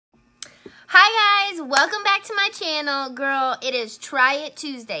welcome back to my channel. Girl, it is Try It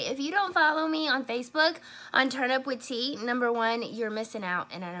Tuesday. If you don't follow me on Facebook on Turn Up With T, number one, you're missing out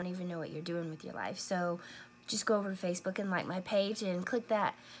and I don't even know what you're doing with your life. So just go over to Facebook and like my page and click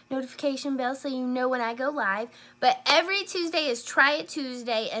that notification bell so you know when I go live. But every Tuesday is Try It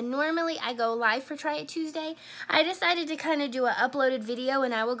Tuesday, and normally I go live for Try It Tuesday. I decided to kind of do an uploaded video,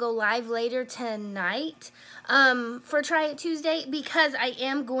 and I will go live later tonight for Try It Tuesday because I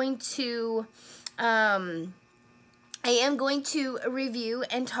am going to review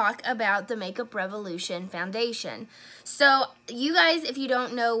and talk about the Makeup Revolution foundation. So you guys, if you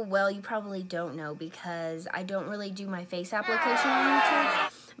don't know, well, you probably don't know because I don't really do my face application on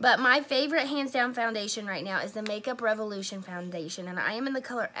YouTube. But my favorite hands down foundation right now is the Makeup Revolution foundation, and I am in the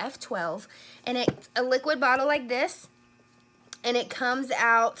color F12, and it's a liquid bottle like this, and it comes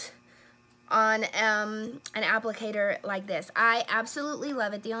out on an applicator like this. I absolutely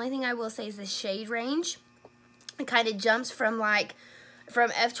love it. The only thing I will say is the shade range. It kind of jumps from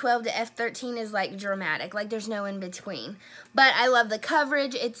F12 to F13 is like dramatic. Like there's no in between. But I love the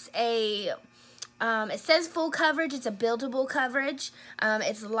coverage. It's a, it says full coverage. It's a buildable coverage.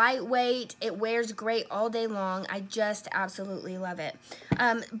 It's lightweight. It wears great all day long. I just absolutely love it.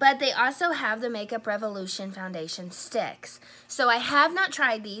 But they also have the Makeup Revolution foundation sticks. So I have not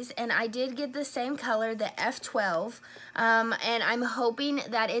tried these, and I did get the same color, the F12, and I'm hoping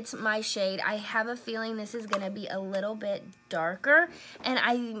that it's my shade. I have a feeling this is going to be a little bit darker, and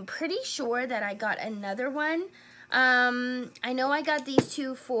I'm pretty sure that I got another one. I know I got these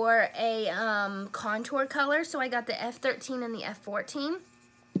two for a contour color, so I got the F13 and the F14.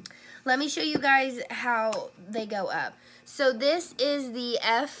 Let me show you guys how they go up. So this is the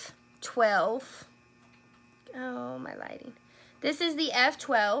F12. Oh, my lighting. This is the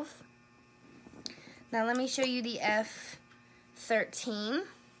F12. Now let me show you the F13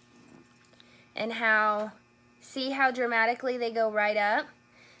 and see how dramatically they go right up.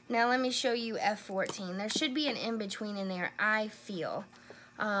 Now let me show you F14. There should be an in-between in there, I feel.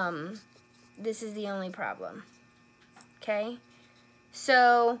 This is the only problem. Okay?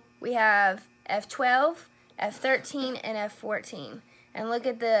 So we have F12, F13, and F14. And look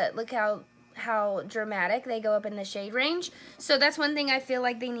how dramatic they go up in the shade range. So that's one thing I feel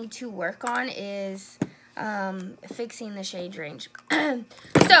like they need to work on is fixing the shade range.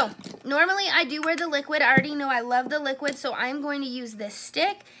 So normally I do wear the liquid. I already know I love the liquid, so I'm going to use this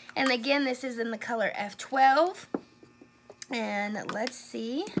stick. And again, this is in the color F12. And let's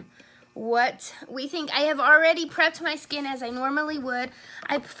see what we think. I have already prepped my skin as I normally would.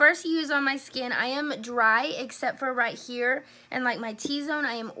 I first use on my skin, I am dry except for right here and like my T-zone,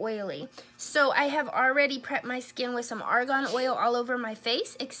 I am oily. So I have already prepped my skin with some argan oil all over my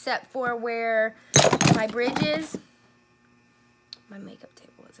face except for where my bridge is. My makeup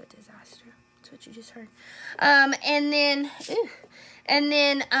table is a disaster. That's what you just heard. And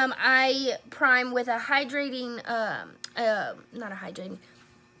then I prime with a hydrating, not a hydrating.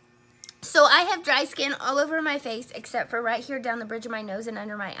 So I have dry skin all over my face except for right here down the bridge of my nose and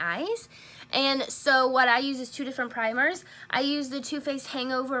under my eyes. And so what I use is two different primers. I use the Too Faced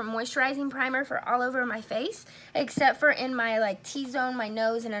Hangover Moisturizing Primer for all over my face, except for in my like T-zone, my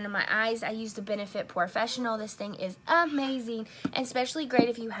nose, and under my eyes. I use the Benefit Professional. This thing is amazing, and especially great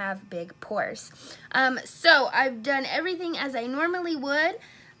if you have big pores. So I've done everything as I normally would.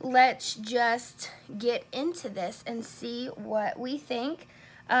 Let's just get into this and see what we think.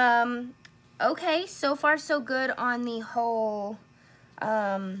 Okay, so far so good on the whole,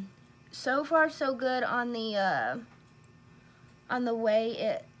 so far so good on the way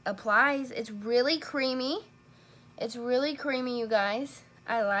it applies. It's really creamy. It's really creamy, you guys.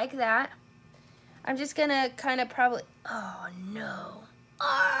 I like that. I'm just gonna kind of probably, oh no.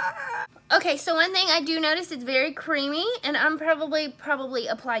 Ah. Okay, so one thing I do notice, it's very creamy, and I'm probably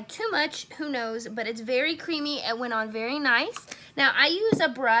applied too much, who knows, but it's very creamy. It went on very nice. Now, I use a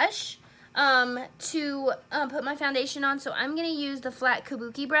brush to put my foundation on, so I'm going to use the flat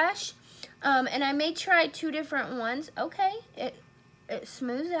kabuki brush, and I may try two different ones. Okay, it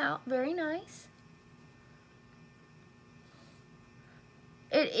smooths out very nice.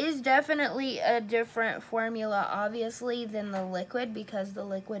 It is definitely a different formula, obviously, than the liquid, because the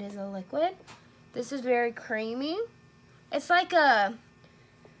liquid is a liquid. This is very creamy. It's like a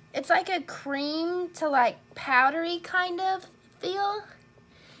cream to like powdery kind of feel.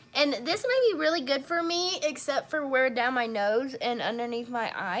 And this may be really good for me, except for where down my nose and underneath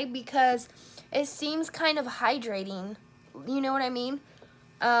my eye, because it seems kind of hydrating. You know what I mean?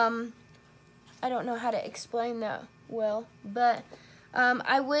 I don't know how to explain that well, but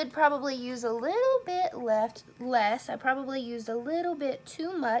I would probably use a little bit less. I probably used a little bit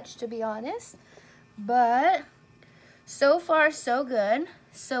too much, to be honest. But so far, so good.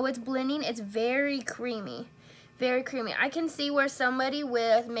 So it's blending. It's very creamy. Very creamy. I can see where somebody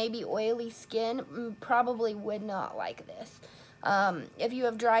with maybe oily skin probably would not like this. If you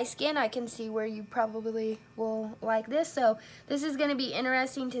have dry skin, I can see where you probably will like this. So this is going to be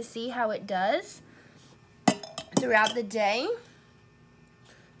interesting to see how it does throughout the day.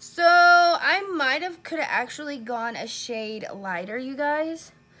 So I could have actually gone a shade lighter, you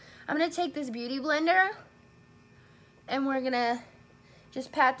guys. I'm going to take this Beauty Blender and we're going to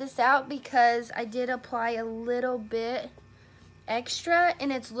just pat this out because I did apply a little bit extra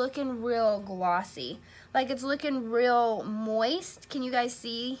and it's looking real glossy. Like it's looking real moist. Can you guys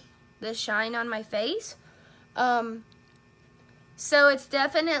see the shine on my face? So it's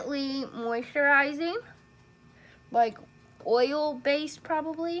definitely moisturizing, like oil based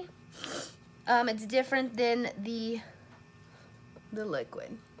probably. It's different than the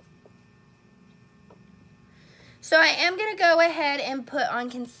liquid. So I am going to go ahead and put on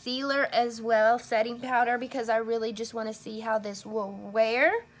concealer as well, setting powder, because I really just want to see how this will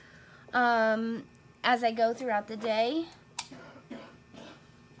wear as I go throughout the day.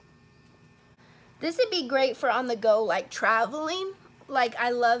 This would be great for on the go, like traveling. Like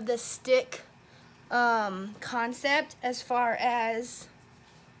I love the stick concept as far as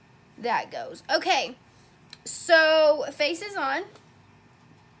that goes. Okay, so face is on.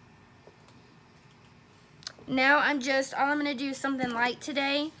 Now all I'm gonna do is something light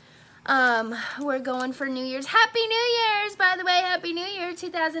today. We're going for New Year's. Happy New Year's, by the way. Happy New Year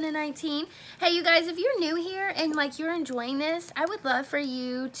 2019. Hey, you guys, if you're new here and like you're enjoying this, I would love for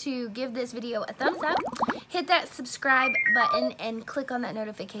you to give this video a thumbs up, hit that subscribe button, and click on that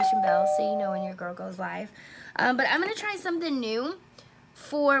notification bell so you know when your girl goes live. But I'm gonna try something new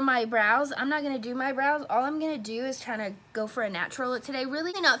for my brows. I'm not going to do my brows. All I'm going to do is try to go for a natural look today.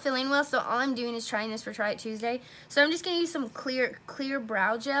 Really not feeling well, so all I'm doing is trying this for Try It Tuesday. So I'm just going to use some clear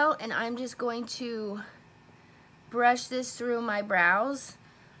brow gel, and I'm just going to brush this through my brows.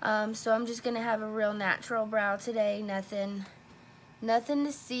 So I'm just going to have a real natural brow today. Nothing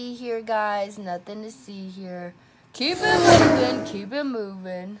to see here, guys. Nothing to see here. Keep it moving. Keep it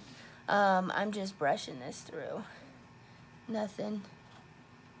moving. I'm just brushing this through. Nothing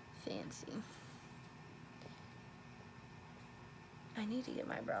fancy. I need to get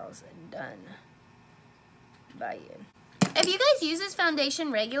my brows done by you. If you guys use this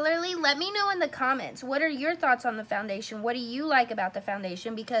foundation regularly, let me know in the comments. What are your thoughts on the foundation? What do you like about the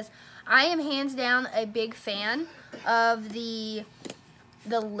foundation? Because I am hands down a big fan of the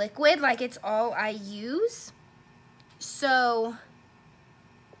liquid. Like it's all I use. So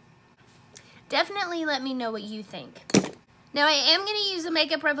definitely let me know what you think. Now I am going to use the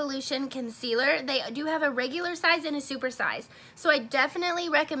Makeup Revolution concealer. They do have a regular size and a super size. So I definitely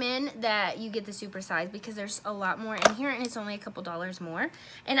recommend that you get the super size because there's a lot more in here and it's only a couple dollars more.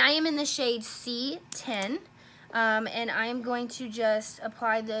 And I am in the shade C10. And I am going to just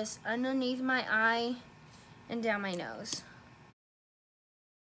apply this underneath my eye and down my nose.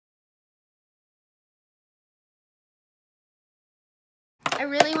 I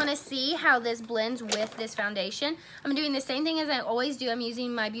really want to see how this blends with this foundation. I'm doing the same thing as I always do. I'm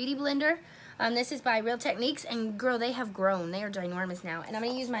using my Beauty Blender. This is by Real Techniques, and girl, they have grown. They are ginormous now. And I'm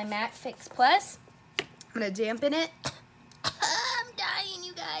going to use my Matte Fix Plus. I'm going to dampen it. I'm dying,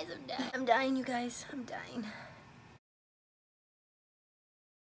 you guys. I'm dying. I'm dying, you guys. I'm dying.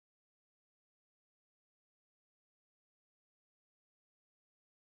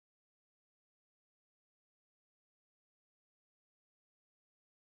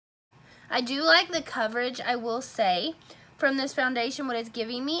 I do like the coverage, I will say, from this foundation, what it's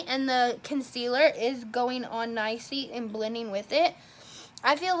giving me. And the concealer is going on nicely and blending with it.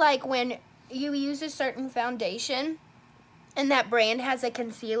 I feel like when you use a certain foundation and that brand has a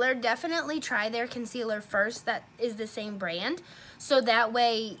concealer, definitely try their concealer first that is the same brand. So that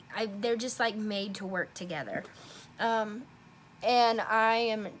way, they're just like made to work together. And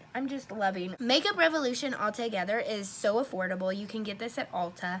I'm just loving Makeup Revolution altogether is so affordable. You can get this at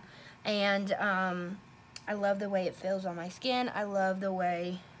Ulta. And I love the way it feels on my skin. I love the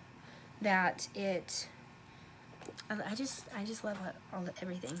way that I just love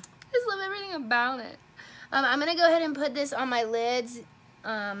everything. I just love everything about it. I'm going to go ahead and put this on my lids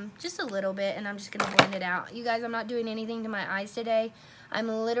just a little bit, and I'm just going to blend it out. You guys, I'm not doing anything to my eyes today. I'm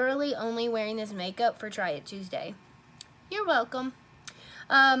literally only wearing this makeup for Try It Tuesday. You're welcome.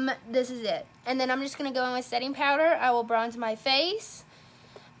 This is it. And then I'm just going to go in with setting powder. I will bronze my face.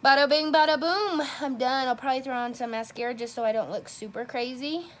 Bada bing, bada boom. I'm done. I'll probably throw on some mascara just so I don't look super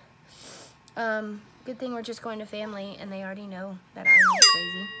crazy. Good thing we're just going to family and they already know that I'm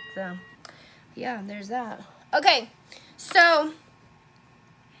crazy. So, yeah, there's that. Okay, so,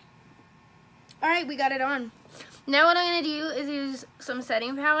 all right, we got it on. Now what I'm going to do is use some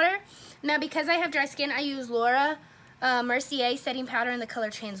setting powder. Now because I have dry skin, I use Laura Mercier setting powder in the color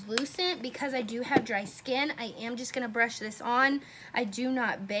Translucent. Because I do have dry skin, I am just going to brush this on. I do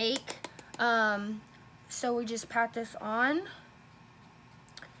not bake, so we just pat this on.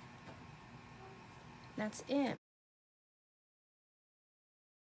 That's it.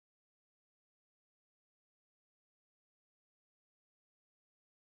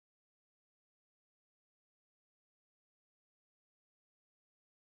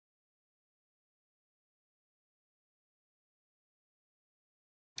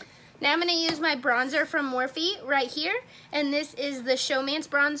 Now I'm going to use my bronzer from Morphe right here, and this is the Showman's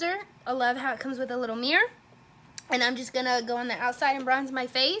bronzer. I love how it comes with a little mirror. And I'm just going to go on the outside and bronze my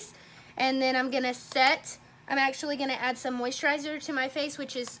face, and then I'm going to set, I'm actually going to add some moisturizer to my face,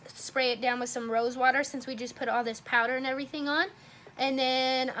 which is spray it down with some rose water since we just put all this powder and everything on. And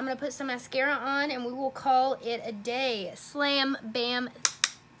then I'm going to put some mascara on, and we will call it a day. Slam, bam,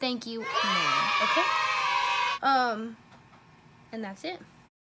 thank you, ma'am. Okay? And that's it.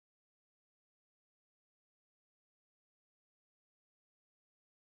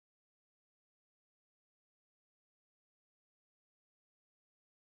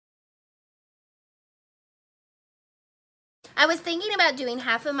 I was thinking about doing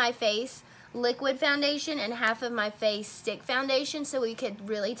half of my face liquid foundation and half of my face stick foundation so we could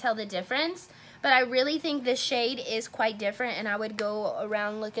really tell the difference. But I really think this shade is quite different, and I would go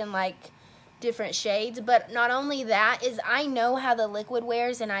around looking like different shades. But not only that, is I know how the liquid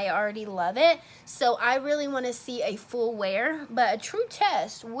wears and I already love it. So I really want to see a full wear. But a true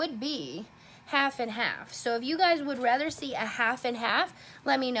test would be half and half. So if you guys would rather see a half and half,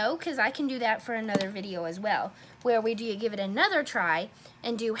 let me know, because I can do that for another video as well, where we do give it another try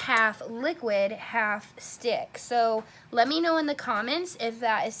and do half liquid, half stick. So let me know in the comments if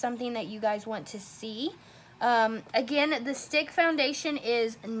that is something that you guys want to see. Again, the stick foundation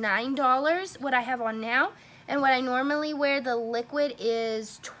is $9, what I have on now, and what I normally wear, the liquid,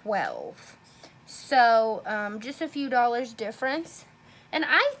 is $12. So just a few dollars difference. And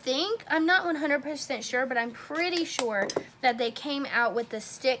I think, I'm not 100% sure, but I'm pretty sure that they came out with the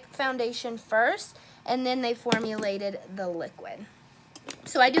stick foundation first, and then they formulated the liquid.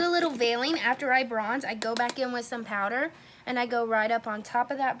 So I do a little veiling after I bronze. I go back in with some powder, and I go right up on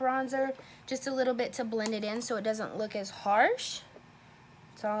top of that bronzer, just a little bit to blend it in so it doesn't look as harsh.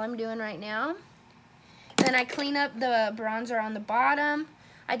 That's all I'm doing right now. And then I clean up the bronzer on the bottom.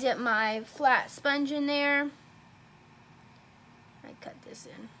 I dip my flat sponge in there. I cut this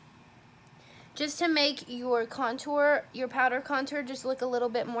in just to make your contour, your powder contour, just look a little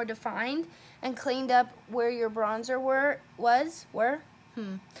bit more defined and cleaned up where your bronzer where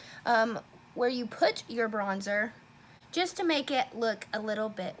you put your bronzer, just to make it look a little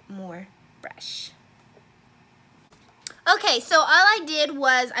bit more fresh. Okay, so all I did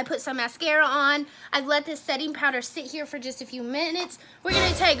was I put some mascara on. I've let this setting powder sit here for just a few minutes. We're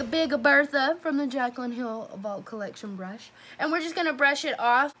going to take a Big Bertha from the Jaclyn Hill Vault Collection brush, and we're just going to brush it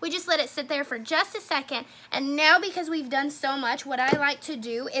off. We just let it sit there for just a second, and now because we've done so much, what I like to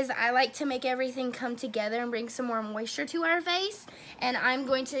do is I like to make everything come together and bring some more moisture to our face, and I'm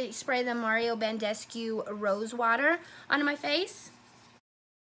going to spray the Mario Badescu Rose Water onto my face.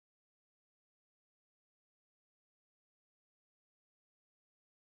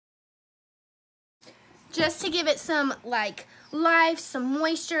 Just to give it some like life, some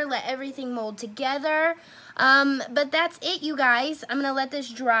moisture, let everything mold together. But that's it, you guys. I'm gonna let this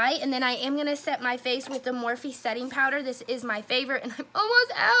dry, and then I am gonna set my face with the Morphe setting powder. This is my favorite, and I'm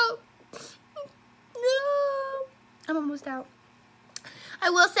almost out. No, I'm almost out. I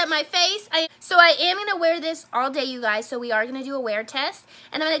will set my face. So I am going to wear this all day, you guys. So we are going to do a wear test.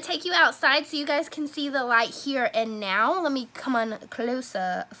 And I'm going to take you outside so you guys can see the light here and now. Let me come on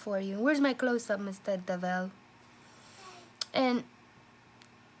closer for you. Where's my close-up, Mr. Devel? And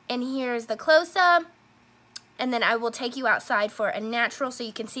here's the close-up. And then I will take you outside for a natural so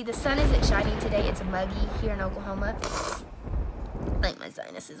you can see the sun isn't shining today. It's muggy here in Oklahoma. Like my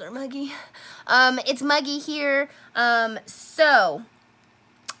sinuses are muggy. It's muggy here. So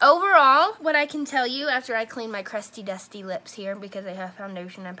overall, what I can tell you after I clean my crusty, dusty lips here because I have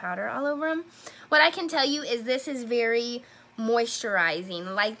foundation and powder all over them, what I can tell you is this is very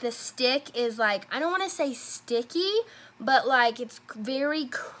moisturizing. Like the stick is like, I don't want to say sticky, but like it's very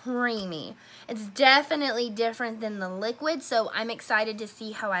creamy. It's definitely different than the liquid, so I'm excited to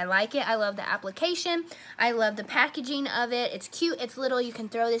see how I like it. I love the application. I love the packaging of it. It's cute, it's little. You can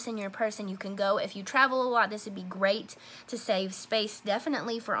throw this in your purse and you can go. If you travel a lot, this would be great to save space,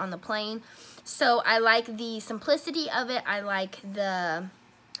 definitely for on the plane. So I like the simplicity of it. I like the,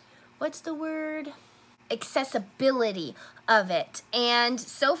 what's the word? Accessibility of it. And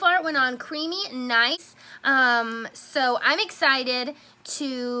so far it went on creamy, nice. So I'm excited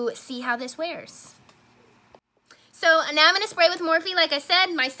to see how this wears. So now I'm going to spray with Morphe, like I said,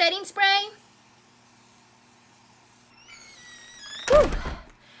 my setting spray. Whew.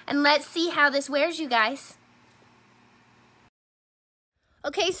 And let's see how this wears, you guys.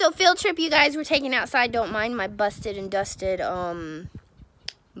 Okay, so field trip, you guys, we're taking outside. Don't mind my busted and dusted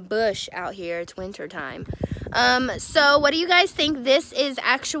bush out here. It's winter time. So what do you guys think? This is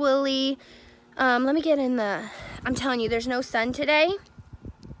actually, let me get in the, I'm telling you, there's no sun today.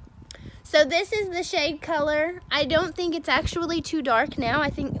 So this is the shade color. I don't think it's actually too dark now. I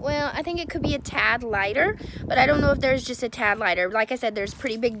think it could be a tad lighter, but I don't know if there's just a tad lighter. Like I said, there's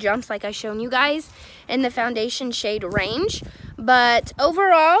pretty big jumps, like I've shown you guys, in the foundation shade range. But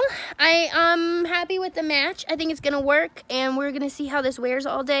overall, I am happy with the match. I think it's going to work, and we're going to see how this wears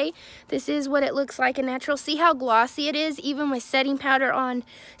all day. This is what it looks like in natural. See how glossy it is, even with setting powder on,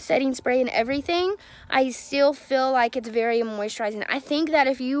 setting spray and everything. I still feel like it's very moisturizing. I think that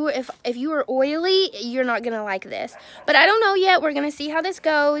if you are oily, you're not going to like this. But I don't know yet. We're going to see how this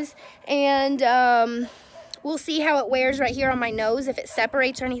goes, and we'll see how it wears right here on my nose, if it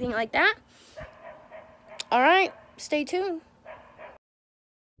separates or anything like that. All right, stay tuned.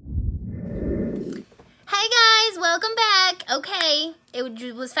 Hey guys, welcome back. Okay,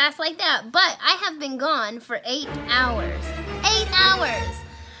 it was fast like that, but I have been gone for 8 hours. 8 hours.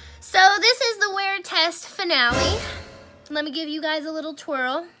 So this is the wear test finale. Let me give you guys a little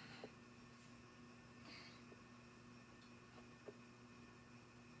twirl.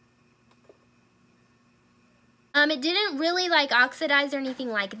 It didn't really like oxidize or anything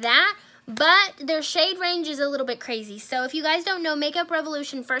like that, but their shade range is a little bit crazy. So if you guys don't know, Makeup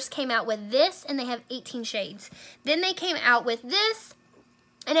Revolution first came out with this, and they have 18 shades. Then they came out with this,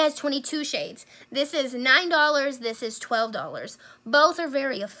 and it has 22 shades. This is $9, this is $12. Both are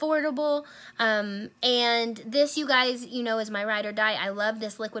very affordable, and this, you guys, you know, is my ride or die. I love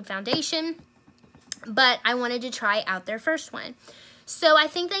this liquid foundation, but I wanted to try out their first one. So I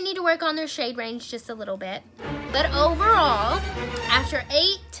think they need to work on their shade range just a little bit. But overall, after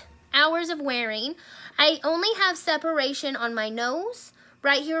 8 hours of wearing, I only have separation on my nose,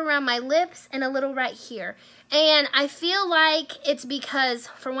 right here around my lips, and a little right here. And I feel like it's because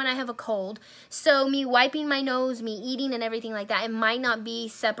for when I have a cold, so me wiping my nose, me eating and everything like that, it might not be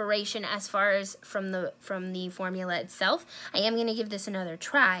separation as far as from the formula itself. I am going to give this another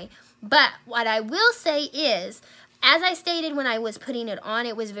try. But what I will say is, as I stated when I was putting it on,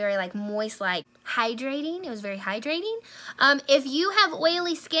 it was very like moist, like hydrating. It was very hydrating. If you have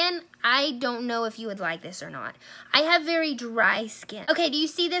oily skin, I don't know if you would like this or not. I have very dry skin. Okay, do you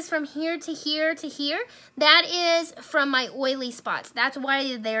see this from here to here to here? That is from my oily spots. That's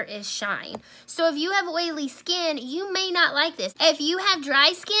why there is shine. So if you have oily skin, you may not like this. If you have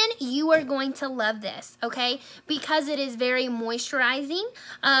dry skin, you are going to love this, okay? Because it is very moisturizing.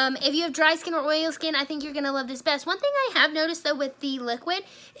 If you have dry skin or oily skin, I think you're gonna love this best. One thing I have noticed though with the liquid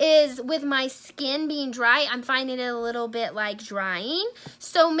is with my skin being dry, I'm finding it a little bit like drying.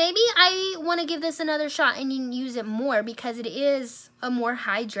 So maybe I want to give this another shot and use it more because it is a more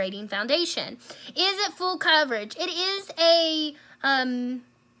hydrating foundation. Is it full coverage? It is a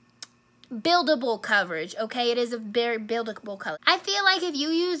buildable coverage, okay? It is a very buildable color. I feel like if you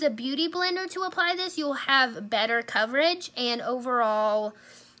use a beauty blender to apply this, you'll have better coverage and overall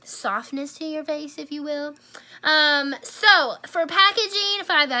softness to your face, if you will. So for packaging,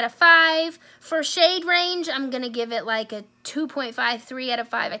 5 out of 5. For shade range, I'm gonna give it like a 2.5, 3 out of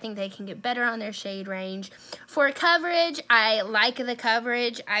 5. I think they can get better on their shade range. For coverage, I like the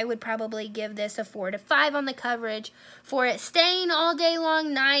coverage. I would probably give this a 4 to 5 on the coverage. For it staying all day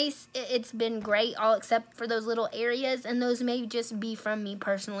long, nice. It's been great, all except for those little areas, and those may just be from me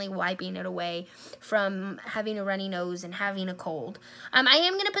personally wiping it away from having a runny nose and having a cold. I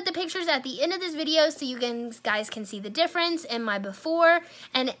am gonna put the pictures at the end of this video so you guys can see the difference in my before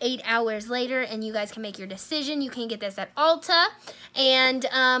and 8 hours later, and you guys can make your decision. You can get this at Ulta, and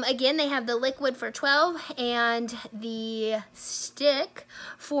again, they have the liquid for $12 and the stick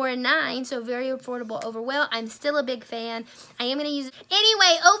for $9, so very affordable overall. I'm still a big fan. I am going to use it.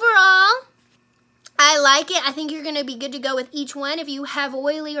 Anyway, overall, I like it. I think you're going to be good to go with each one. If you have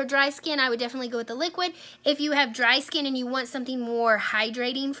oily or dry skin, I would definitely go with the liquid. If you have dry skin and you want something more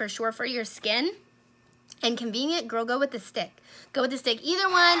hydrating for sure for your skin and convenient, girl, go with the stick. Go with the stick. Either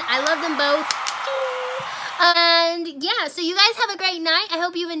one. I love them both. And yeah, so you guys have a great night. I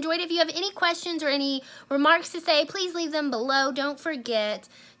hope you've enjoyed. If you have any questions or any remarks to say, please leave them below. Don't forget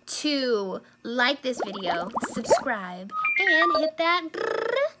to like this video, subscribe, and hit that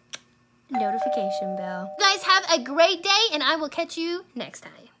notification bell. You guys have a great day, and I will catch you next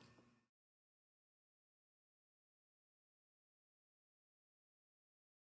time.